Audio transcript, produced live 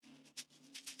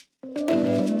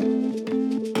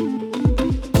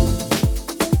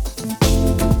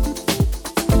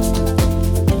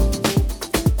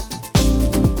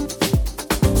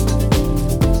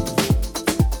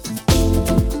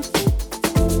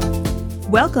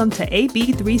Welcome to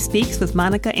AB3 Speaks with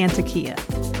Monica and Takia,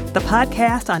 the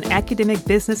podcast on academic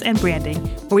business and branding,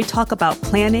 where we talk about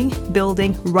planning,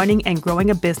 building, running, and growing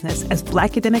a business as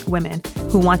Black academic women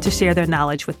who want to share their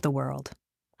knowledge with the world.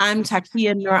 I'm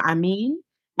Takia Nur Amin,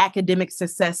 academic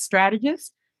success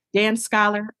strategist, dance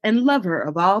scholar, and lover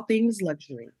of all things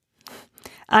luxury.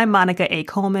 I'm Monica A.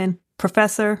 Coleman,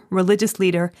 professor, religious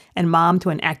leader, and mom to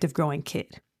an active growing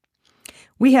kid.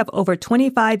 We have over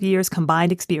 25 years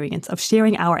combined experience of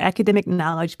sharing our academic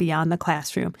knowledge beyond the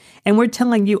classroom, and we're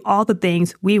telling you all the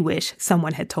things we wish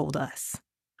someone had told us.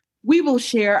 We will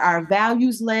share our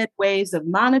values-led ways of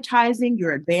monetizing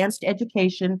your advanced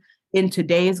education in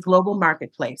today's global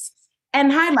marketplace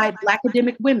and highlight Black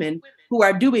academic women who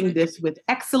are doing this with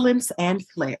excellence and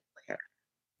flair.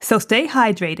 So stay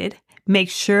hydrated,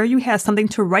 make sure you have something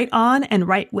to write on and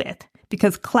write with,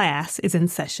 because class is in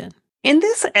session. In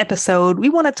this episode, we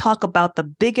want to talk about the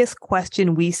biggest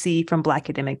question we see from Black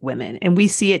academic women, and we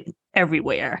see it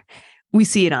everywhere. We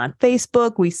see it on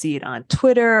Facebook, we see it on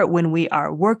Twitter, when we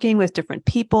are working with different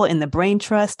people in the Brain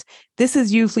Trust. This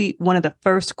is usually one of the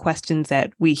first questions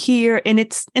that we hear, and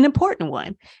it's an important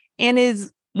one, and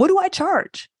is, what do I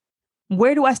charge?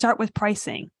 Where do I start with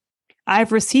pricing?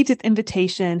 I've received this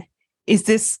invitation. Is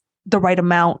this the right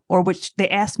amount? Or which they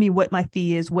ask me what my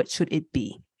fee is, what should it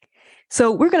be? So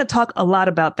we're going to talk a lot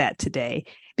about that today,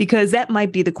 because that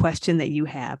might be the question that you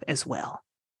have as well.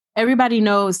 Everybody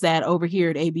knows that over here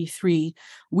at AB3,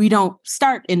 we don't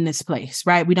start in this place,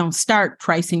 right? We don't start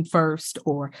pricing first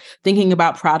or thinking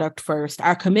about product first.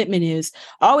 Our commitment is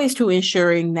always to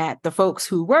ensuring that the folks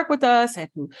who work with us and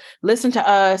who listen to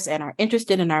us and are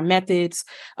interested in our methods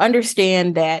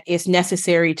understand that it's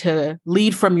necessary to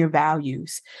lead from your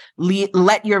values.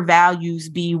 Let your values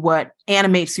be what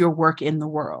animates your work in the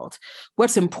world.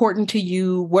 What's important to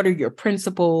you? What are your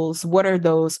principles? What are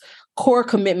those core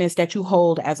commitments that you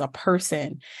hold as a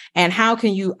person? And how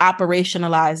can you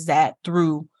operationalize that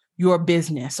through your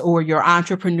business or your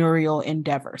entrepreneurial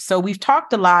endeavor? So we've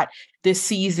talked a lot this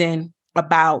season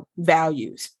about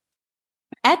values.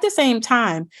 At the same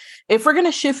time, if we're going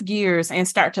to shift gears and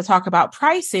start to talk about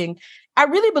pricing, I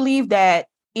really believe that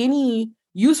any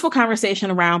useful conversation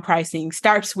around pricing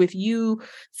starts with you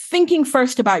thinking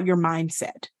first about your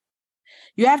mindset.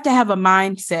 You have to have a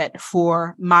mindset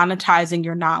for monetizing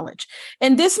your knowledge.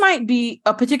 And this might be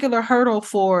a particular hurdle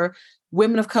for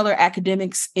women of color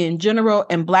academics in general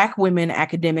and Black women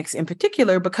academics in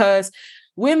particular, because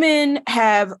women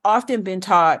have often been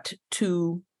taught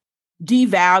to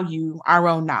devalue our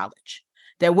own knowledge,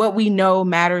 that what we know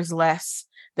matters less,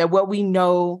 that what we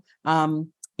know,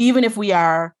 even if we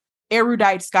are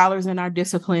erudite scholars in our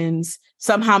disciplines,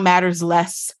 somehow matters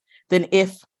less than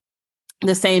if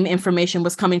the same information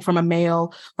was coming from a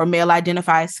male or male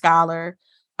identified scholar.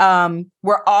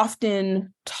 We're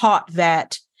often taught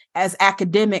that as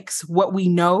academics, what we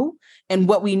know and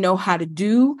what we know how to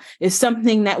do is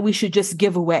something that we should just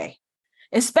give away,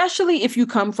 especially if you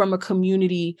come from a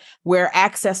community where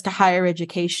access to higher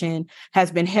education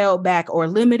has been held back or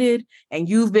limited, and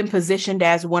you've been positioned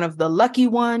as one of the lucky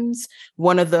ones,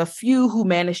 one of the few who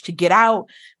managed to get out.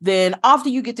 Then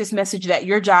often you get this message that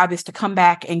your job is to come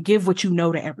back and give what you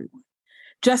know to everyone.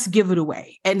 Just give it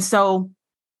away. And so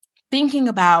thinking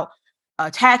about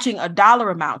attaching a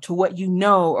dollar amount to what you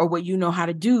know or what you know how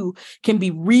to do can be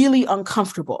really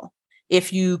uncomfortable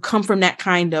if you come from that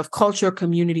kind of culture,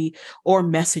 community, or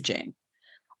messaging.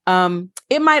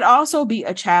 It might also be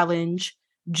a challenge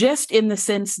just in the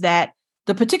sense that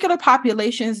the particular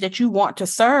populations that you want to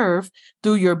serve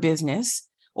through your business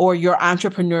or your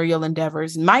entrepreneurial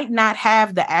endeavors might not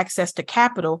have the access to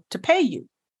capital to pay you.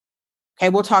 Okay,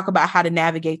 we'll talk about how to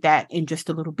navigate that in just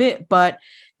a little bit, but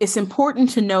it's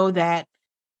important to know that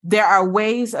there are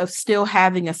ways of still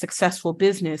having a successful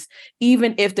business,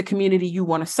 even if the community you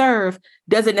want to serve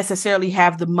doesn't necessarily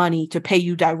have the money to pay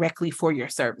you directly for your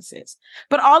services.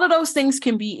 But all of those things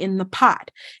can be in the pot.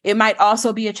 It might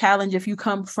also be a challenge if you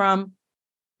come from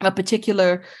a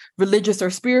particular religious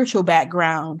or spiritual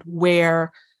background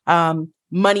where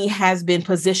money has been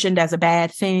positioned as a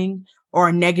bad thing or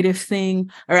a negative thing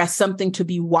or as something to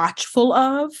be watchful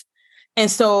of.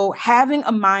 And so having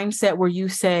a mindset where you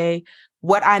say,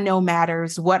 what I know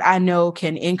matters, what I know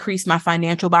can increase my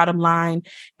financial bottom line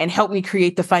and help me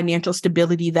create the financial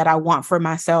stability that I want for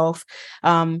myself,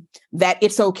 that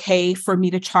it's okay for me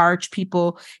to charge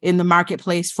people in the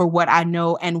marketplace for what I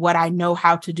know and what I know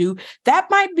how to do. That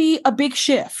might be a big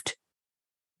shift,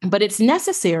 but it's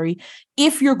necessary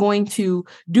if you're going to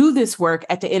do this work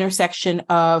at the intersection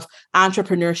of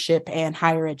entrepreneurship and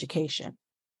higher education.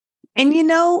 And,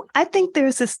 I think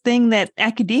there's this thing that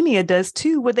academia does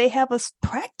too, where they have a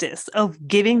practice of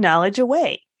giving knowledge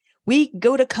away. We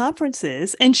go to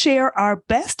conferences and share our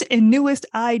best and newest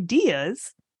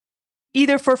ideas,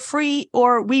 either for free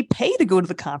or we pay to go to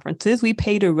the conferences. We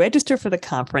pay to register for the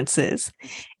conferences,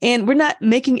 and we're not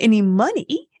making any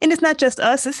money. And it's not just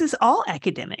us. This is all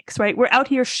academics, right? We're out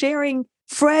here sharing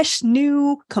fresh,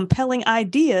 new, compelling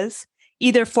ideas,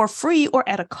 either for free or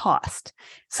at a cost.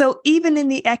 So even in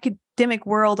the academic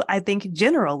world, I think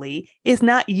generally is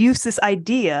not used this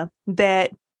idea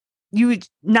that you would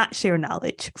not share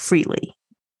knowledge freely.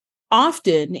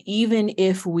 Often, even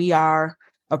if we are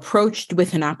approached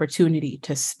with an opportunity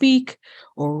to speak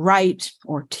or write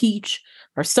or teach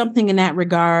or something in that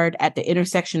regard at the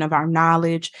intersection of our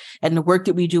knowledge and the work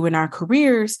that we do in our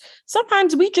careers,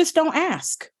 sometimes we just don't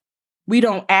ask. We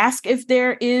don't ask if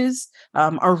there is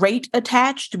a rate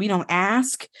attached. We don't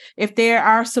ask if there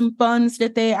are some funds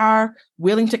that they are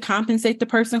willing to compensate the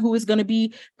person who is going to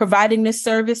be providing this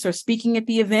service or speaking at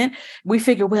the event. We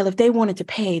figure, well, if they wanted to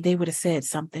pay, they would have said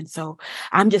something. So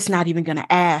I'm just not even going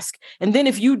to ask. And then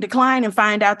if you decline and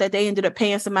find out that they ended up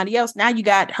paying somebody else, now you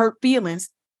got hurt feelings,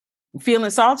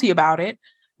 feeling salty about it.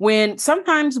 When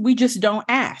sometimes we just don't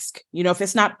ask. If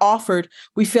it's not offered,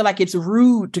 we feel like it's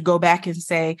rude to go back and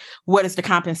say, what is the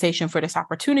compensation for this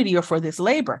opportunity or for this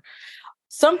labor?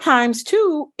 Sometimes,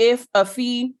 too, if a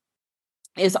fee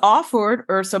is offered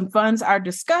or some funds are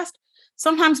discussed,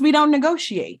 sometimes we don't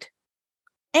negotiate.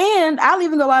 And I'll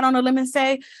even go out on a limb and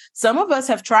say, some of us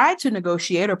have tried to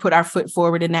negotiate or put our foot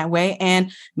forward in that way,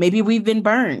 and maybe we've been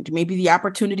burned. Maybe the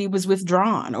opportunity was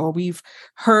withdrawn, or we've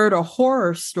heard a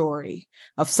horror story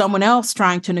of someone else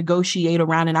trying to negotiate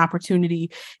around an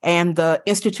opportunity, and the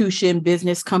institution,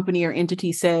 business, company, or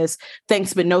entity says,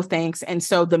 thanks, but no thanks. And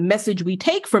so the message we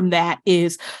take from that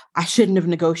is, I shouldn't have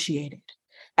negotiated,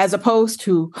 as opposed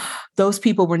to those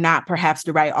people were not perhaps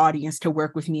the right audience to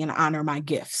work with me and honor my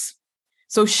gifts.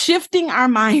 So shifting our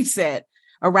mindset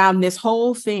around this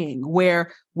whole thing,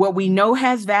 where what we know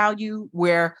has value,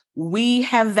 where we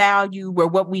have value, where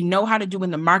what we know how to do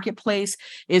in the marketplace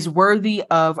is worthy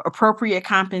of appropriate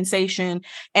compensation,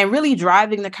 and really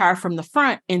driving the car from the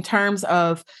front in terms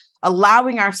of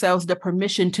allowing ourselves the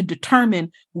permission to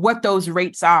determine what those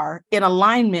rates are in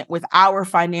alignment with our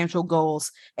financial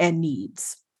goals and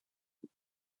needs.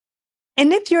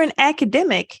 And if you're an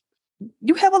academic,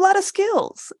 you have a lot of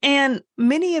skills, and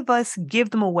many of us give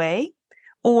them away,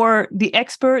 or the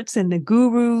experts and the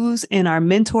gurus and our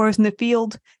mentors in the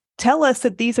field tell us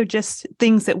that these are just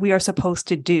things that we are supposed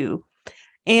to do.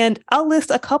 And I'll list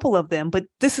a couple of them, but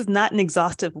this is not an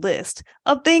exhaustive list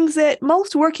of things that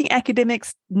most working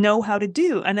academics know how to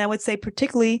do. And I would say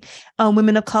particularly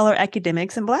women of color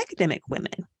academics and Black academic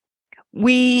women.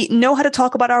 We know how to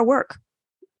talk about our work.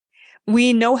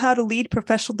 We know how to lead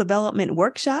professional development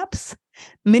workshops.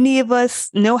 Many of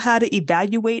us know how to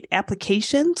evaluate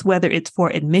applications, whether it's for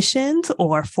admissions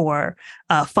or for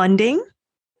funding.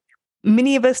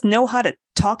 Many of us know how to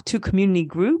talk to community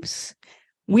groups.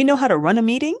 We know how to run a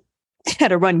meeting, how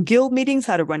to run guild meetings,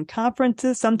 how to run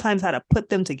conferences, sometimes how to put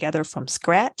them together from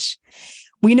scratch.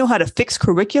 We know how to fix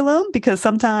curriculum, because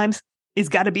sometimes it's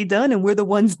got to be done and we're the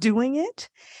ones doing it.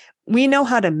 We know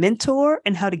how to mentor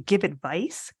and how to give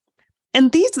advice.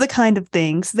 And these are the kind of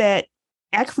things that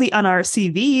actually on our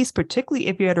CVs, particularly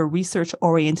if you're at a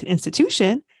research-oriented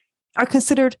institution, are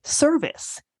considered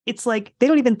service. It's like they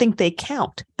don't even think they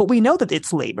count, but we know that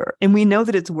it's labor and we know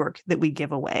that it's work that we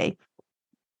give away.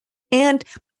 And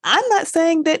I'm not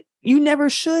saying that you never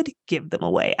should give them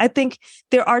away. I think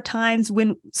there are times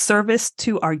when service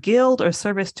to our guild or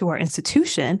service to our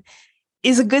institution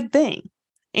is a good thing.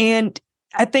 And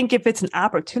I think if it's an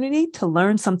opportunity to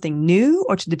learn something new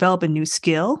or to develop a new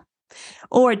skill,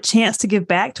 or a chance to give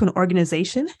back to an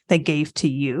organization that gave to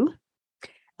you,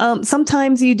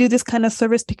 sometimes you do this kind of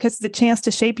service because it's a chance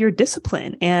to shape your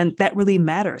discipline, and that really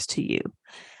matters to you.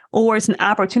 Or it's an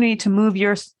opportunity to move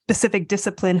your specific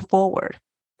discipline forward.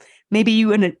 Maybe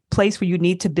you're in a place where you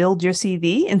need to build your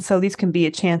CV, and so these can be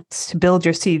a chance to build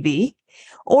your CV.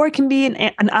 Or it can be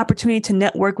an opportunity to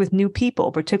network with new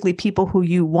people, particularly people who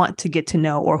you want to get to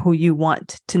know or who you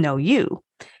want to know you.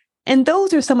 And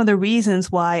those are some of the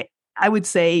reasons why I would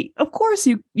say, of course,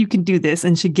 you can do this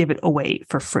and should give it away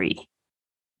for free.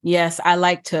 Yes, I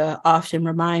like to often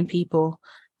remind people,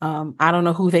 I don't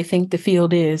know who they think the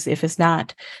field is, if it's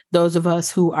not those of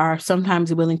us who are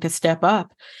sometimes willing to step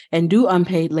up and do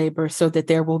unpaid labor so that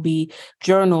there will be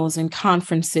journals and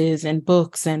conferences and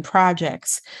books and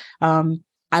projects.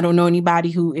 I don't know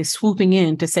anybody who is swooping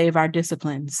in to save our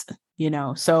disciplines.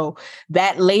 So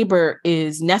that labor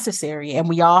is necessary, and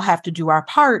we all have to do our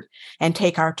part and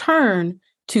take our turn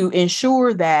to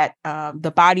ensure that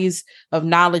the bodies of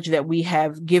knowledge that we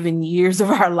have given years of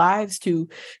our lives to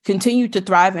continue to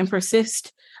thrive and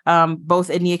persist, both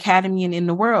in the academy and in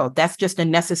the world. That's just a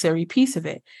necessary piece of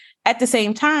it. At the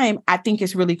same time, I think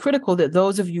it's really critical that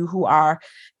those of you who are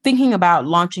thinking about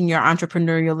launching your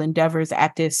entrepreneurial endeavors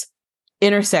at this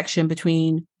intersection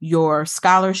between your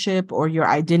scholarship or your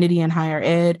identity in higher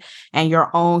ed and your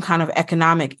own kind of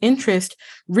economic interest,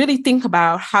 really think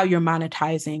about how you're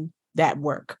monetizing that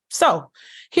work. So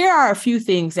here are a few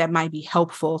things that might be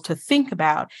helpful to think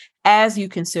about as you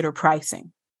consider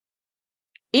pricing.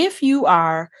 If you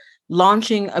are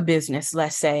launching a business,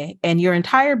 let's say, and your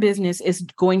entire business is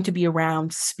going to be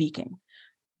around speaking,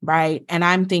 right? And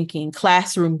I'm thinking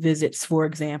classroom visits, for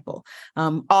example.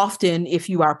 Often, if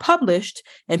you are published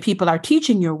and people are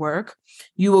teaching your work,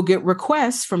 you will get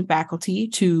requests from faculty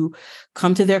to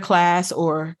come to their class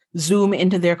or Zoom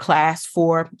into their class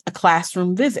for a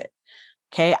classroom visit.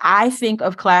 Okay, I think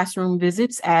of classroom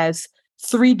visits as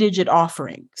 3-digit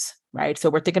offerings, right? So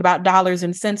we're thinking about dollars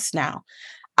and cents now.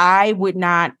 I would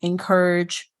not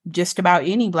encourage just about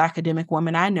any Black academic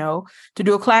woman I know to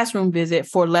do a classroom visit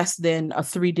for less than a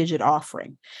 3-digit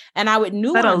offering. And I would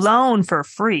nuance. Let alone for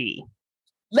free.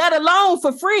 Let alone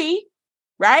for free,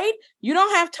 right? You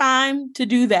don't have time to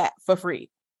do that for free.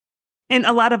 And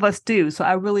a lot of us do. So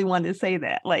I really wanted to say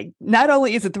that. Like, not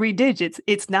only is it 3 digits,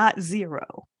 it's not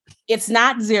zero. It's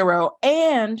not zero.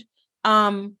 And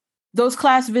those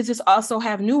class visits also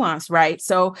have nuance, right?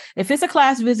 So if it's a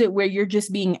class visit where you're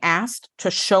just being asked to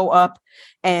show up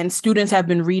and students have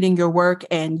been reading your work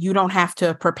and you don't have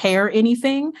to prepare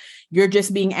anything, you're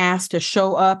just being asked to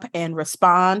show up and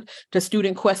respond to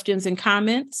student questions and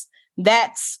comments,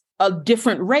 that's a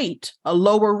different rate, a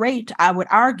lower rate, I would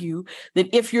argue, than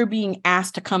if you're being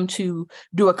asked to come to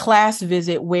do a class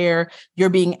visit where you're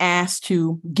being asked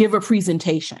to give a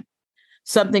presentation,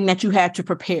 something that you had to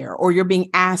prepare, or you're being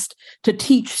asked to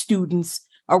teach students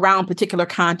around particular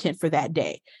content for that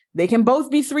day. They can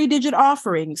both be 3-digit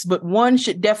offerings, but one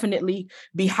should definitely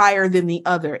be higher than the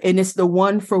other. And it's the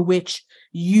one for which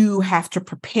you have to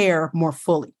prepare more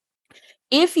fully.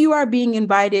 If you are being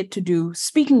invited to do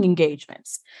speaking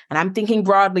engagements, and I'm thinking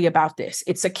broadly about this,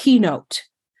 it's a keynote,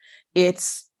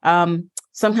 it's some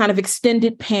kind of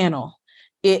extended panel,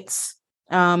 it's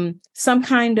some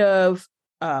kind of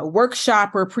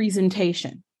workshop or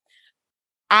presentation,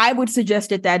 I would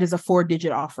suggest that is a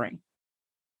 4-digit offering.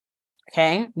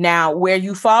 Okay. Now, where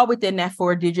you fall within that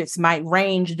 4 digits might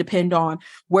range, depend on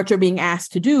what you're being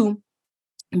asked to do,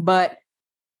 but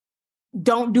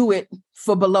don't do it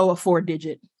for below a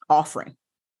 4-digit offering.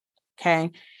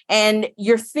 Okay. And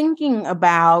you're thinking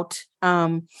about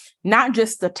not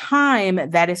just the time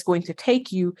that it's going to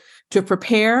take you to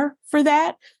prepare for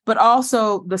that, but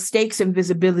also the stakes and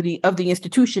visibility of the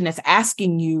institution that's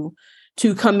asking you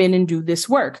to come in and do this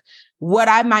work. What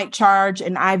I might charge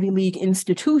an Ivy League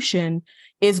institution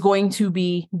is going to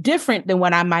be different than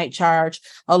what I might charge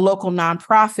a local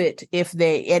nonprofit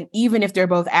and even if they're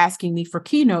both asking me for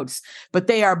keynotes, but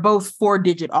they are both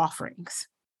 4-digit offerings.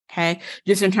 Okay.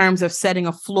 Just in terms of setting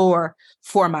a floor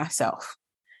for myself.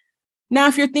 Now,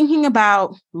 if you're thinking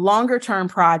about longer term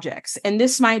projects, and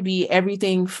this might be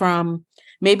everything from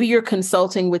maybe you're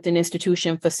consulting with an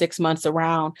institution for 6 months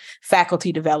around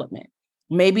faculty development.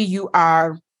 Maybe you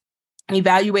are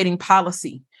evaluating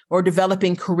policy or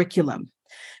developing curriculum.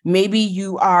 Maybe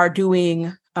you are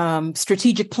doing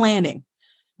strategic planning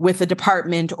with a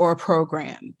department or a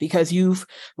program because you've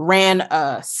ran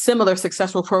a similar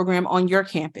successful program on your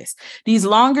campus. These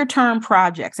longer term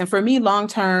projects, and for me, long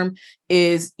term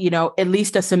is, at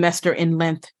least a semester in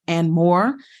length and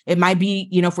more. It might be,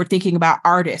 if we're thinking about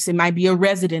artists, it might be a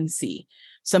residency,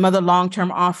 some other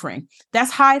long-term offering.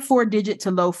 That's high 4-digit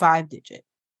to low 5-digit.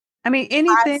 I mean,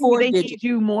 anything they need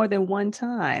you more than one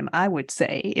time, I would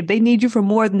say. If they need you for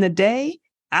more than a day,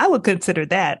 I would consider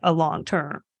that a long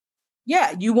term.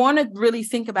 Yeah, you want to really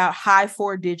think about high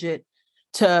 4-digit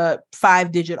to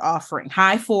 5-digit offering,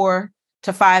 high 4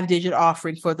 to 5-digit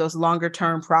offering for those longer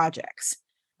term projects.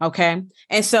 Okay.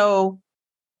 And so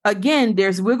again,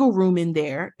 there's wiggle room in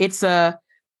there. It's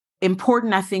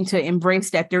important, I think, to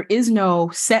embrace that there is no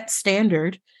set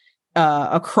standard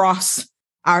across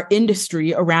our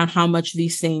industry around how much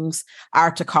these things are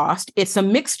to cost. It's a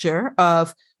mixture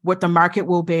of what the market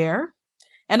will bear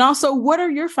and also what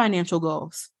are your financial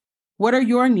goals? What are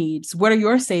your needs? What are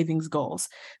your savings goals?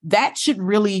 That should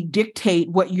really dictate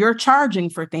what you're charging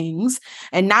for things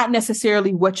and not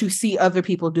necessarily what you see other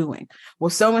people doing. Well,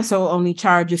 so-and-so only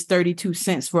charges 32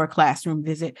 cents for a classroom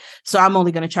visit, so I'm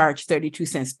only going to charge 32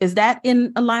 cents. Is that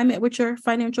in alignment with your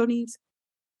financial needs?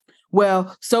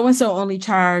 Well, so-and-so only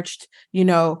charged,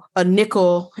 a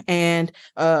nickel and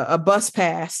a bus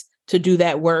pass to do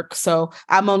that work. So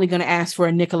I'm only going to ask for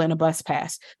a nickel and a bus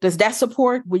pass. Does that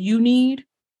support what you need?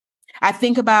 I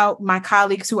think about my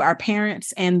colleagues who are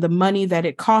parents and the money that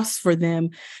it costs for them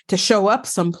to show up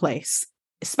someplace,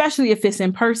 especially if it's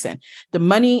in person, the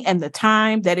money and the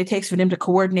time that it takes for them to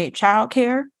coordinate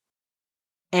childcare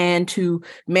and to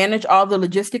manage all the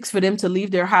logistics for them to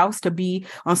leave their house to be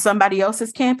on somebody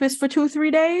else's campus for 2 or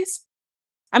 3 days.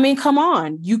 I mean, come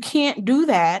on, you can't do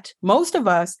that. Most of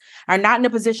us are not in a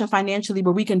position financially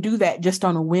where we can do that just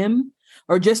on a whim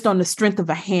or just on the strength of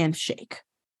a handshake.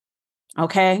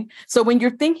 Okay. So when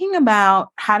you're thinking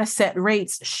about how to set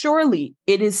rates, surely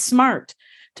it is smart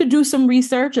to do some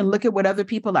research and look at what other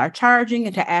people are charging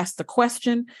and to ask the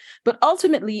question. But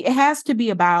ultimately, it has to be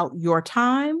about your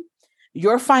time,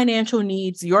 your financial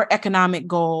needs, your economic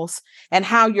goals, and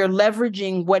how you're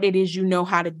leveraging what it is you know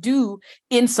how to do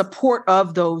in support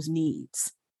of those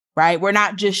needs. Right? We're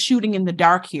not just shooting in the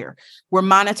dark here. We're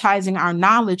monetizing our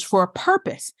knowledge for a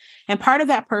purpose. And part of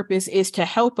that purpose is to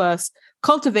help us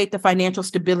cultivate the financial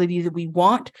stability that we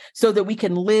want so that we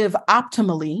can live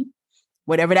optimally,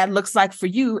 whatever that looks like for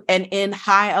you, and in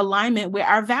high alignment with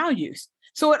our values.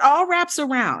 So it all wraps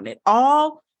around. It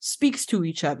all speaks to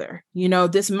each other.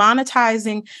 This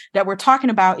monetizing that we're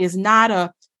talking about is not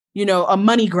a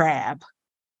money grab.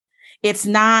 It's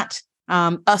not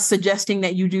us suggesting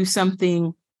that you do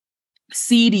something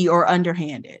seedy or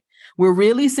underhanded. We're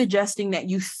really suggesting that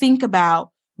you think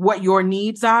about what your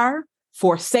needs are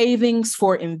for savings,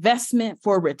 for investment,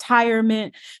 for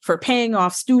retirement, for paying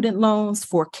off student loans,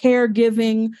 for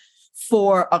caregiving,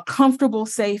 for a comfortable,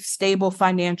 safe, stable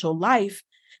financial life,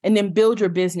 and then build your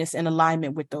business in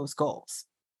alignment with those goals.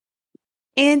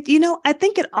 And, I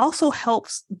think it also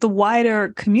helps the wider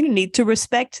community to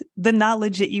respect the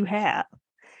knowledge that you have,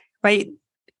 right?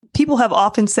 People have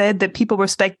often said that people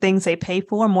respect things they pay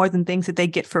for more than things that they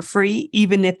get for free,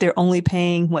 even if they're only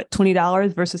paying,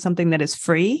 $20 versus something that is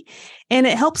free. And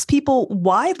it helps people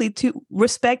widely to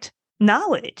respect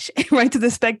knowledge, right? To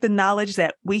respect the knowledge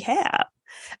that we have.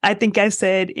 I think I've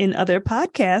said in other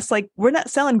podcasts, we're not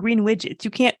selling green widgets.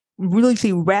 You can't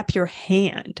really wrap your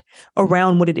hand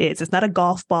around what it is. It's not a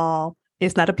golf ball.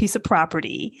 It's not a piece of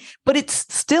property, but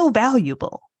it's still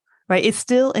valuable. Right? It's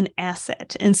still an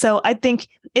asset. And so I think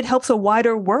it helps a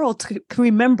wider world to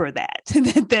remember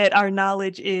that our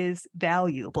knowledge is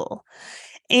valuable.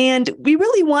 And we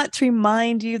really want to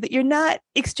remind you that you're not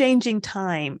exchanging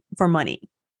time for money.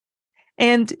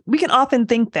 And we can often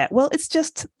think that, well, it's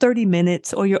just 30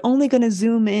 minutes, or you're only going to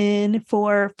Zoom in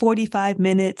for 45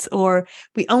 minutes, or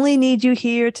we only need you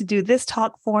here to do this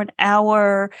talk for an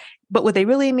hour. But what they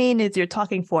really mean is you're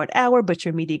talking for an hour, but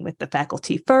you're meeting with the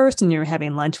faculty first and you're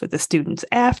having lunch with the students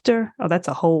after. Oh, that's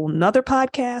a whole nother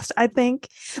podcast, I think.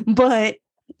 But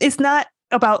it's not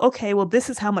about, okay, well, this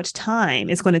is how much time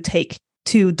it's going to take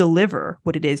to deliver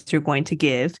what it is you're going to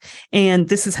give. And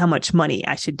this is how much money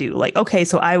I should do. Okay,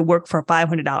 so I work for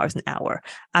 $500 an hour.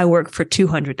 I work for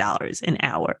 $200 an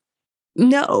hour.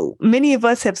 No, many of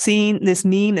us have seen this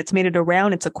meme that's made it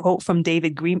around. It's a quote from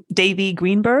Davy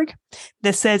Greenberg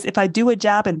that says, if I do a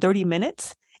job in 30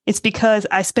 minutes, it's because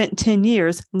I spent 10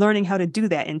 years learning how to do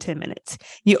that in 10 minutes.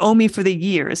 You owe me for the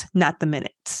years, not the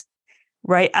minutes,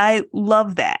 right? I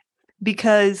love that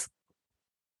because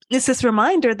it's this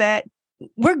reminder that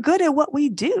we're good at what we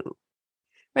do,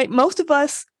 right? Most of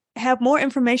us have more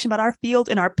information about our field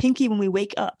in our pinky when we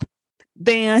wake up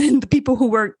than the people who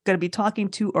we're going to be talking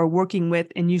to or working with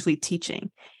and usually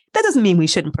teaching. That doesn't mean we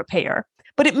shouldn't prepare,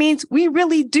 but it means we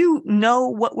really do know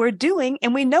what we're doing.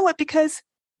 And we know it because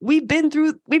we've been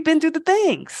through the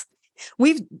things.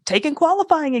 We've taken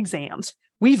qualifying exams.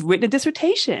 We've written a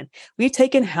dissertation. We've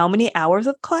taken how many hours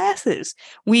of classes.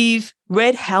 We've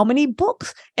read how many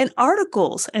books and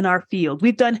articles in our field.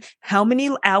 We've done how many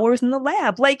hours in the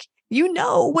lab. You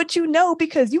know what you know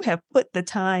because you have put the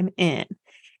time in.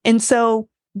 And so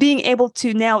being able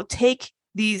to now take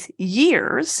these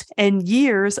years and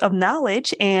years of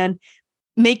knowledge and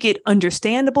make it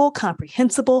understandable,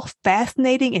 comprehensible,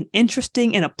 fascinating, and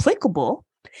interesting and applicable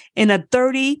in a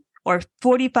 30 or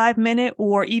 45 minute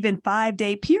or even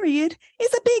 5-day period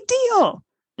is a big deal.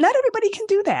 Not everybody can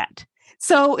do that.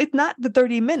 So it's not the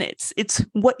 30 minutes. It's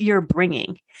what you're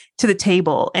bringing to the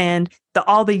table and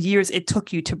all the years it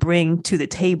took you to bring to the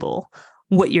table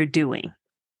what you're doing.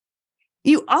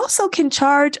 You also can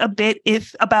charge a bit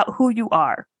about who you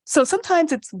are. So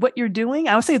sometimes it's what you're doing.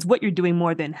 I would say it's what you're doing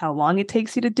more than how long it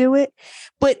takes you to do it,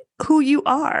 but who you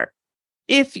are.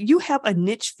 If you have a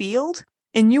niche field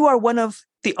and you are one of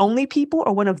the only people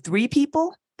or one of three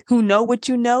people who know what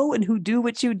you know and who do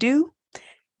what you do,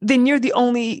 then you're the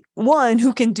only one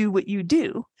who can do what you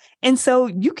do. And so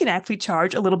you can actually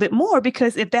charge a little bit more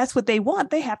because if that's what they want,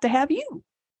 they have to have you.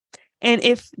 And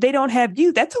if they don't have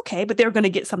you, that's okay, but they're going to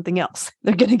get something else.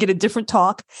 They're going to get a different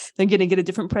talk. They're going to get a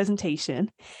different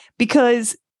presentation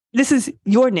because this is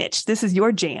your niche. This is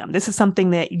your jam. This is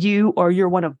something that you or you're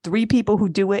one of three people who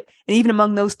do it. And even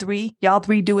among those three, y'all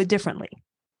three do it differently.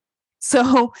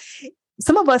 So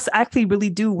some of us actually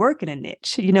really do work in a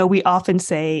niche. We often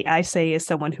say, I say as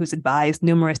someone who's advised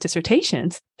numerous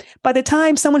dissertations, by the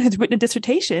time someone has written a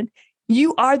dissertation,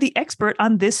 you are the expert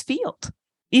on this field.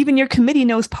 Even your committee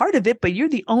knows part of it, but you're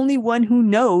the only one who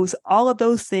knows all of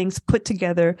those things put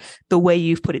together the way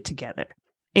you've put it together.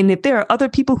 And if there are other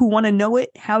people who want to know it,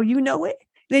 how you know it,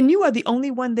 then you are the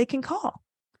only one they can call.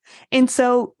 And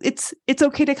so it's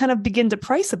okay to kind of begin to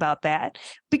price about that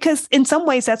because in some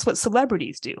ways that's what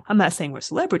celebrities do. I'm not saying we're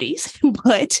celebrities,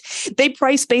 but they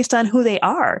price based on who they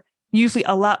are, usually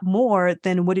a lot more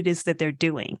than what it is that they're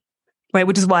doing. Right,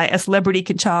 which is why a celebrity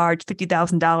can charge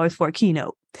 $50,000 for a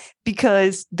keynote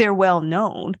because they're well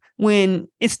known when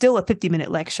it's still a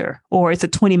 50-minute lecture or it's a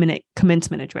 20-minute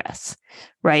commencement address,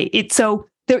 right? So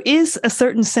there is a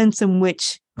certain sense in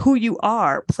which who you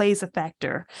are plays a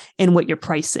factor in what you're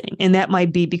pricing. And that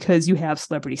might be because you have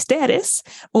celebrity status,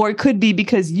 or it could be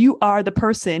because you are the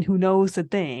person who knows the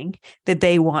thing that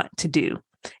they want to do.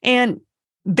 And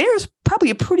there's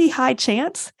probably a pretty high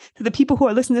chance to the people who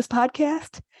are listening to this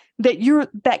podcast that you're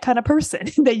that kind of person,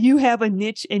 that you have a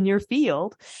niche in your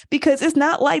field, because it's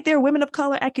not like there are women of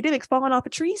color academics falling off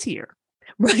of trees here,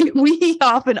 right? We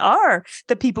often are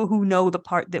the people who know the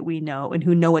part that we know and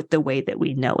who know it the way that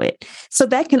we know it. So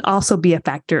that can also be a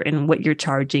factor in what you're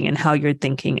charging and how you're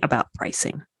thinking about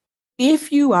pricing.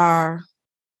 If you are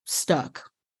stuck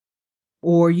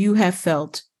or you have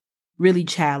felt really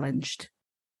challenged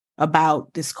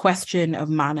about this question of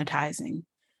monetizing,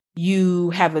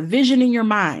 you have a vision in your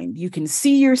mind. You can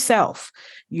see yourself.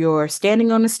 You're standing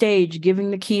on the stage,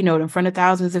 giving the keynote in front of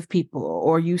thousands of people,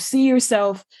 or you see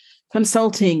yourself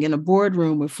consulting in a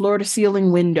boardroom with floor to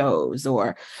ceiling windows,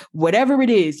 or whatever it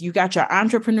is. You got your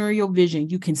entrepreneurial vision.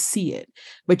 You can see it,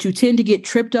 but you tend to get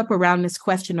tripped up around this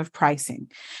question of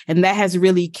pricing. And that has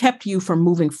really kept you from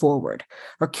moving forward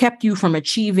or kept you from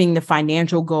achieving the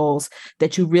financial goals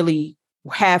that you really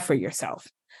have for yourself.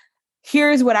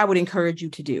 Here's what I would encourage you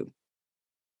to do.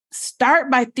 Start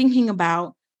by thinking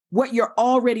about what you're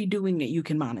already doing that you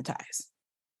can monetize.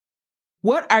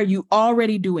 What are you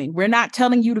already doing? We're not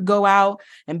telling you to go out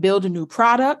and build a new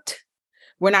product.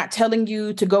 We're not telling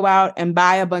you to go out and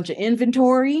buy a bunch of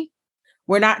inventory.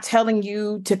 We're not telling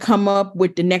you to come up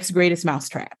with the next greatest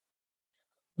mousetrap.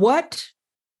 What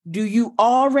do you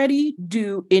already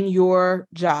do in your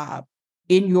job,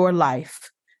 in your life?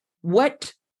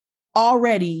 What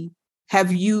already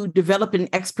have you developed an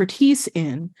expertise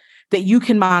in that you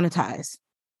can monetize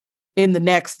in the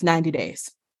next 90 days?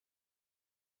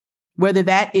 Whether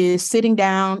that is sitting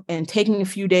down and taking a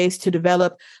few days to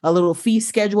develop a little fee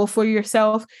schedule for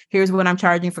yourself. Here's what I'm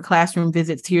charging for classroom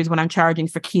visits. Here's what I'm charging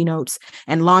for keynotes,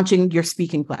 and launching your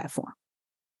speaking platform.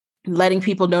 Letting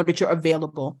people know that you're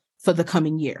available for the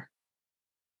coming year.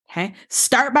 Okay.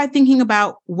 Start by thinking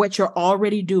about what you're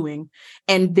already doing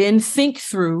and then think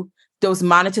through those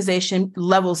monetization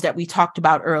levels that we talked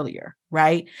about earlier,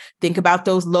 right? Think about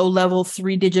those low-level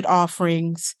 3-digit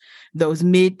offerings, those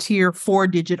mid-tier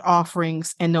 4-digit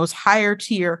offerings, and those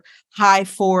higher-tier high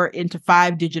 4 into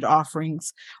 5-digit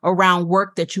offerings around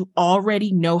work that you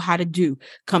already know how to do.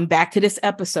 Come back to this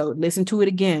episode, listen to it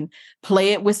again,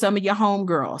 play it with some of your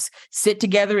homegirls, sit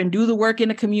together and do the work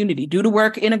in a community, do the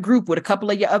work in a group with a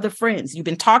couple of your other friends. You've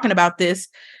been talking about this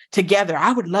together.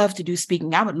 I would love to do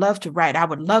speaking. I would love to write. I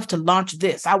would love to launch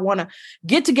this. I want to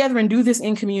get together and do this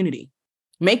in community.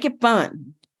 Make it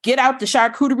fun. Get out the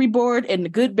charcuterie board and the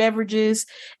good beverages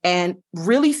and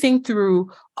really think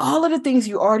through all of the things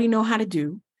you already know how to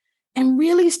do and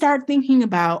really start thinking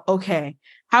about, okay,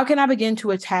 how can I begin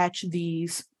to attach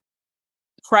these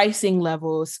pricing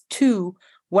levels to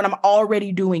what I'm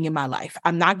already doing in my life?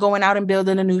 I'm not going out and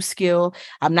building a new skill.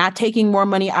 I'm not taking more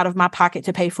money out of my pocket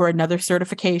to pay for another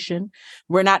certification.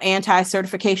 We're not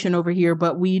anti-certification over here,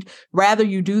 but we'd rather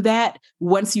you do that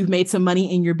once you've made some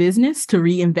money in your business to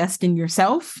reinvest in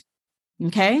yourself.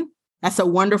 Okay. That's a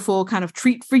wonderful kind of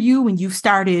treat for you when you've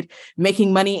started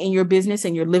making money in your business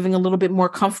and you're living a little bit more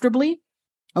comfortably.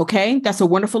 Okay, that's a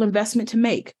wonderful investment to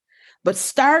make. But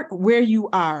start where you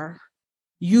are,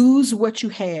 use what you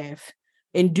have,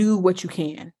 and do what you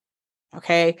can.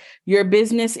 Okay, your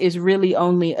business is really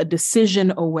only a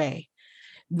decision away.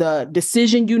 The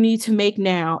decision you need to make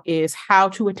now is how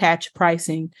to attach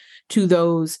pricing to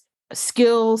those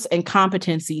skills and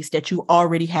competencies that you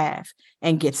already have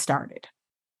and get started.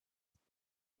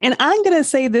 And I'm going to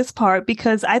say this part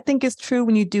because I think it's true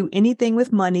when you do anything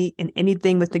with money and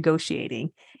anything with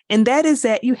negotiating. And that is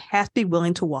that you have to be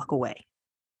willing to walk away.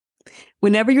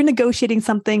 Whenever you're negotiating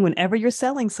something, whenever you're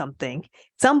selling something,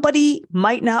 somebody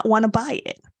might not want to buy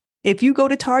it. If you go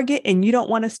to Target and you don't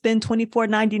want to spend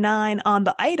 $24.99 on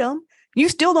the item, you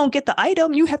still don't get the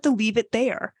item. You have to leave it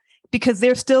there because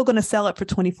they're still going to sell it for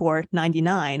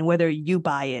 $24.99, whether you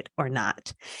buy it or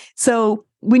not. So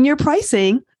when you're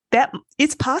pricing, that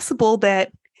it's possible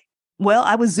that, well,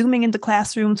 I was Zooming into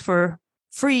classrooms for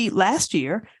free last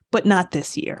year, but not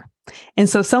this year. And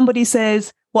so somebody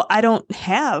says, well, I don't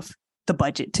have the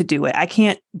budget to do it. I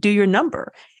can't do your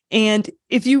number. And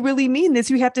if you really mean this,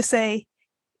 you have to say,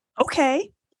 okay,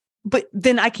 but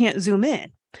then I can't Zoom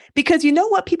in. Because you know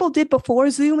what people did before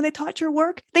Zoom when they taught your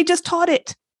work? They just taught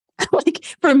it. Like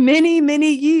for many,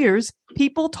 many years,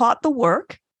 people taught the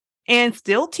work and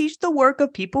still teach the work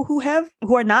of people who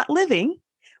are not living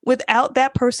without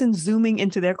that person Zooming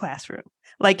into their classroom.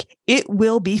 Like it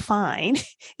will be fine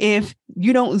if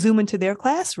you don't Zoom into their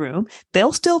classroom.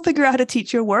 They'll still figure out how to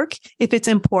teach your work if it's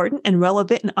important and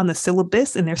relevant and on the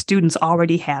syllabus and their students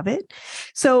already have it.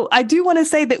 So I do want to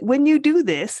say that when you do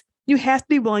this, you have to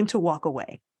be willing to walk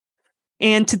away.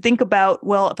 And to think about,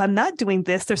 well, if I'm not doing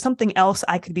this, there's something else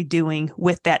I could be doing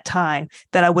with that time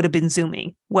that I would have been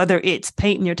Zooming, whether it's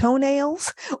painting your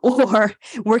toenails or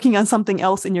working on something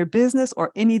else in your business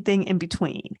or anything in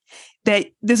between.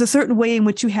 That there's a certain way in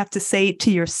which you have to say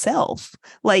to yourself,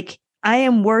 like, I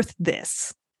am worth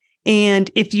this.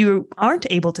 And if you aren't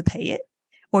able to pay it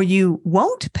or you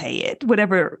won't pay it,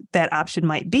 whatever that option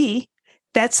might be,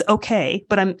 that's okay,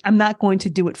 but I'm not going to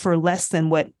do it for less than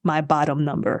what my bottom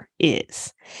number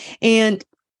is. And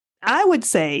I would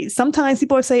say sometimes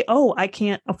people say, oh, I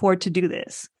can't afford to do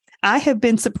this. I have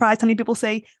been surprised how many people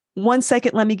say, 1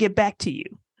 second, let me get back to you.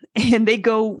 And they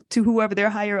go to whoever their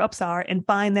higher ups are and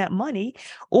find that money,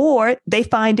 or they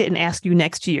find it and ask you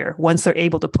next year once they're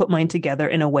able to put money together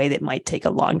in a way that might take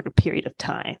a longer period of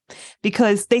time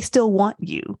because they still want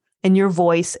you and your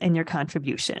voice and your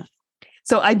contribution.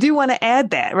 So I do want to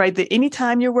add that, right? That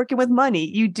anytime you're working with money,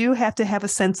 you do have to have a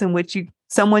sense in which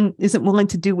someone isn't willing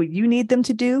to do what you need them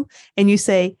to do. And you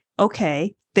say,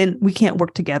 okay, then we can't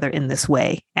work together in this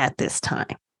way at this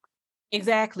time.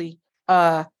 Exactly.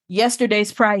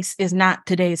 Yesterday's price is not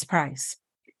today's price.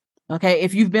 Okay.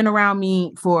 If you've been around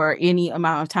me for any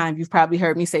amount of time, you've probably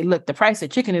heard me say, look, the price of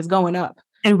chicken is going up.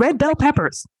 And red bell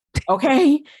peppers.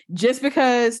 Okay. Just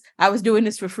because I was doing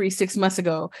this for free 6 months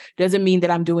ago doesn't mean that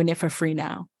I'm doing it for free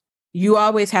now. You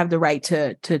always have the right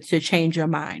to change your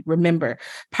mind. Remember,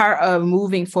 part of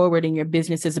moving forward in your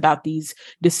business is about these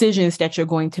decisions that you're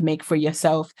going to make for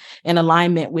yourself in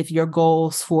alignment with your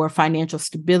goals for financial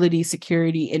stability,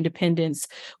 security, independence,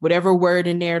 whatever word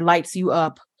in there lights you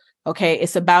up. Okay,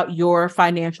 it's about your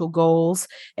financial goals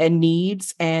and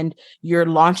needs, and you're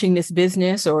launching this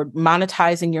business or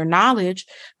monetizing your knowledge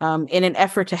in an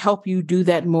effort to help you do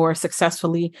that more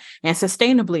successfully and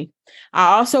sustainably.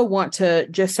 I also want to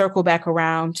just circle back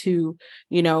around to,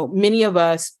 many of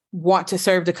us want to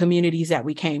serve the communities that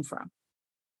we came from.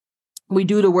 We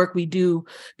do the work we do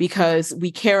because we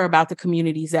care about the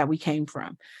communities that we came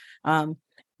from.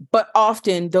 But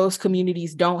often those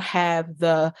communities don't have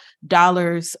the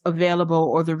dollars available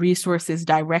or the resources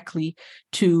directly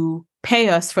to pay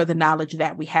us for the knowledge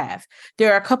that we have.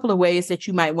 There are a couple of ways that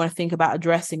you might want to think about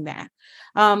addressing that.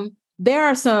 There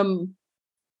are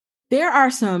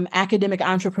some academic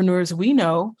entrepreneurs we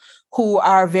know who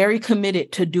are very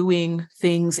committed to doing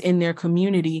things in their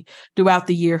community throughout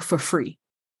the year for free.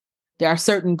 There are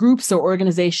certain groups or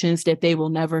organizations that they will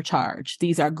never charge.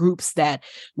 These are groups that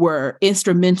were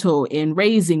instrumental in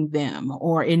raising them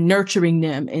or in nurturing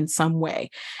them in some way.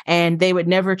 And they would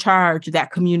never charge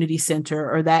that community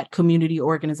center or that community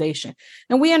organization.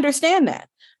 And we understand that.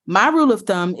 My rule of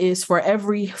thumb is for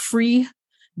every free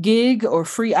gig or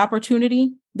free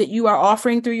opportunity that you are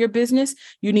offering through your business,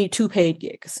 you need 2 paid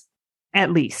gigs.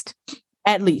 At least,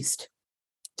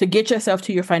 to get yourself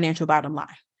to your financial bottom line.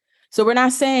 So we're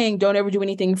not saying don't ever do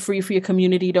anything free for your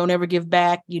community. Don't ever give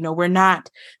back. We're not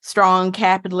strong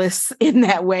capitalists in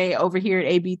that way over here at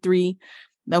AB3.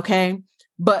 Okay.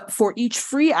 But for each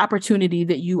free opportunity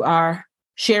that you are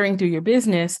sharing through your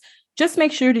business, just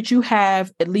make sure that you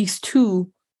have at least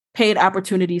 2 paid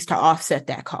opportunities to offset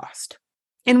that cost.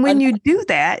 And when you do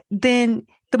that, then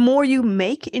the more you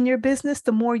make in your business,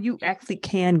 the more you actually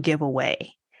can give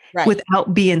away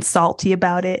without being salty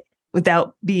about it,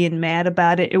 without being mad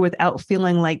about it, or without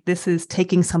feeling like this is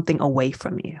taking something away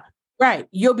from you. Right.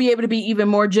 You'll be able to be even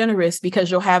more generous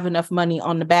because you'll have enough money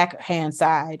on the backhand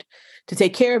side to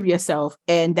take care of yourself.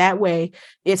 And that way,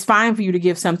 it's fine for you to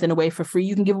give something away for free.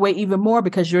 You can give away even more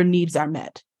because your needs are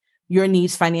met. Your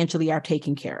needs financially are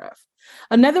taken care of.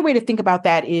 Another way to think about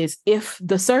that is if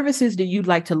the services that you'd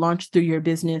like to launch through your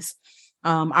business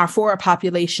are for a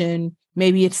population,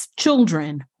 maybe it's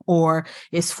children, or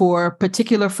it's for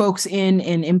particular folks in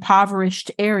an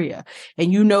impoverished area.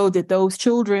 And you know that those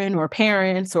children or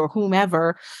parents or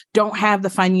whomever don't have the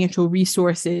financial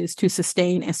resources to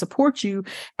sustain and support you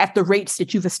at the rates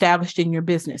that you've established in your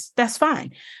business. That's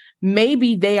fine.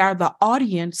 Maybe they are the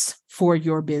audience for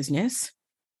your business,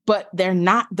 but they're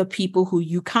not the people who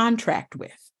you contract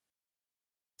with.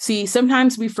 See,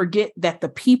 sometimes we forget that the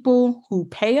people who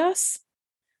pay us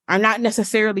are not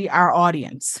necessarily our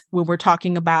audience when we're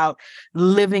talking about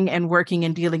living and working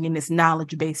and dealing in this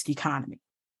knowledge-based economy.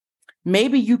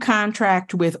 Maybe you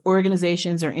contract with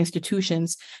organizations or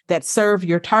institutions that serve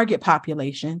your target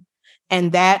population,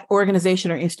 and that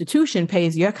organization or institution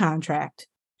pays your contract,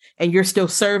 and you're still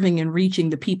serving and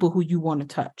reaching the people who you want to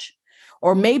touch.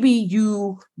 Or maybe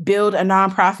you build a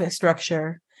nonprofit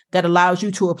structure that allows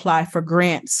you to apply for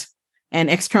grants and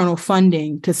external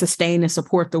funding to sustain and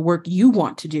support the work you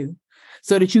want to do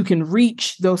so that you can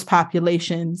reach those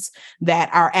populations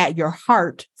that are at your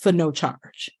heart for no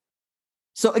charge.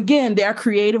 So again, there are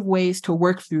creative ways to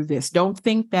work through this. Don't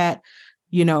think that,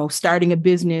 starting a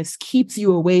business keeps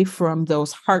you away from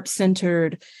those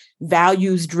heart-centered,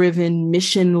 values-driven,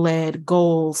 mission-led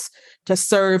goals to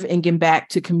serve and give back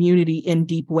to community in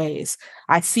deep ways.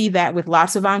 I see that with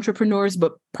lots of entrepreneurs,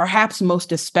 but perhaps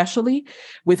most especially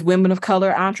with women of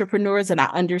color entrepreneurs. And I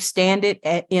understand it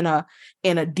in a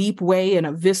deep way, in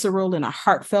a visceral, in a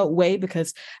heartfelt way,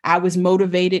 because I was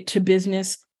motivated to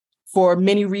business for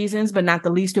many reasons, but not the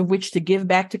least of which to give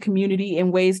back to community in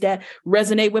ways that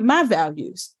resonate with my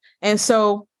values. And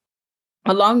so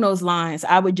along those lines,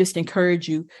 I would just encourage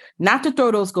you not to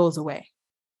throw those goals away,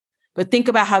 but think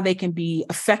about how they can be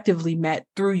effectively met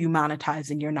through you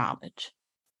monetizing your knowledge.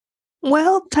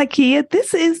 Well, Takia,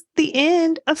 this is the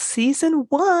end of season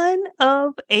 1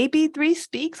 of AB3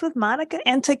 Speaks with Monica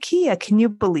and Takia. Can you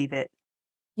believe it?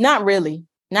 Not really.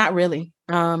 Not really.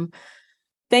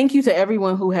 Thank you to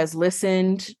everyone who has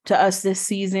listened to us this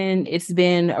season. It's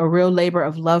been a real labor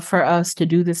of love for us to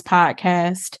do this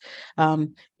podcast.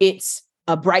 It's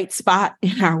a bright spot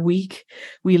in our week.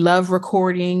 We love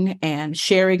recording and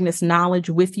sharing this knowledge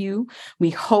with you. We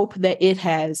hope that it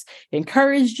has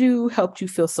encouraged you, helped you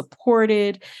feel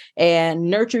supported, and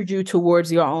nurtured you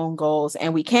towards your own goals.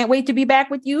 And we can't wait to be back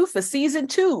with you for season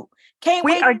 2. Can't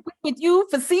wait to be with you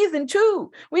for season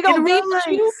 2. We're going to be with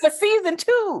you for season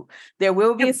 2. There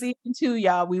will be a season 2,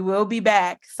 y'all. We will be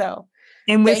back.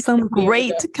 And with some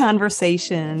great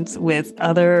conversations with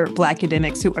other Black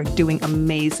academics who are doing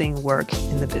amazing work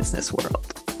in the business world.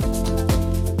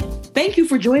 Thank you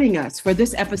for joining us for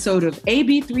this episode of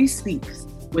AB3 Speaks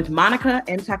with Monica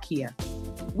and Takia.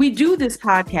 We do this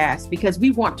podcast because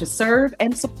we want to serve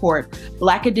and support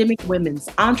Black academic women's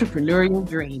entrepreneurial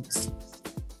dreams.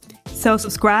 So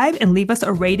subscribe and leave us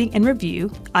a rating and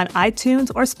review on iTunes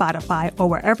or Spotify or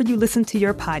wherever you listen to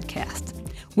your podcast.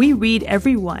 We read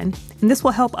every one, and this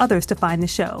will help others to find the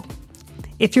show.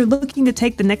 If you're looking to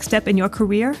take the next step in your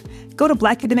career, go to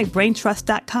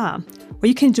blackacademicbraintrust.com, where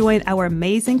you can join our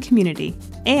amazing community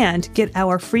and get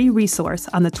our free resource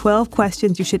on the 12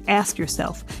 questions you should ask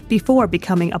yourself before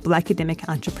becoming a Black academic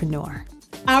entrepreneur.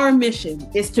 Our mission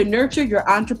is to nurture your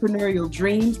entrepreneurial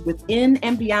dreams within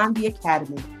and beyond the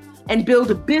academy and build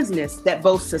a business that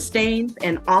both sustains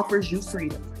and offers you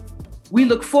freedom. We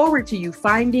look forward to you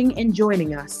finding and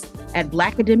joining us at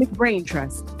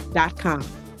blackacademicbraintrust.com.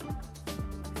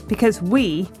 Because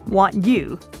we want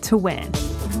you to win.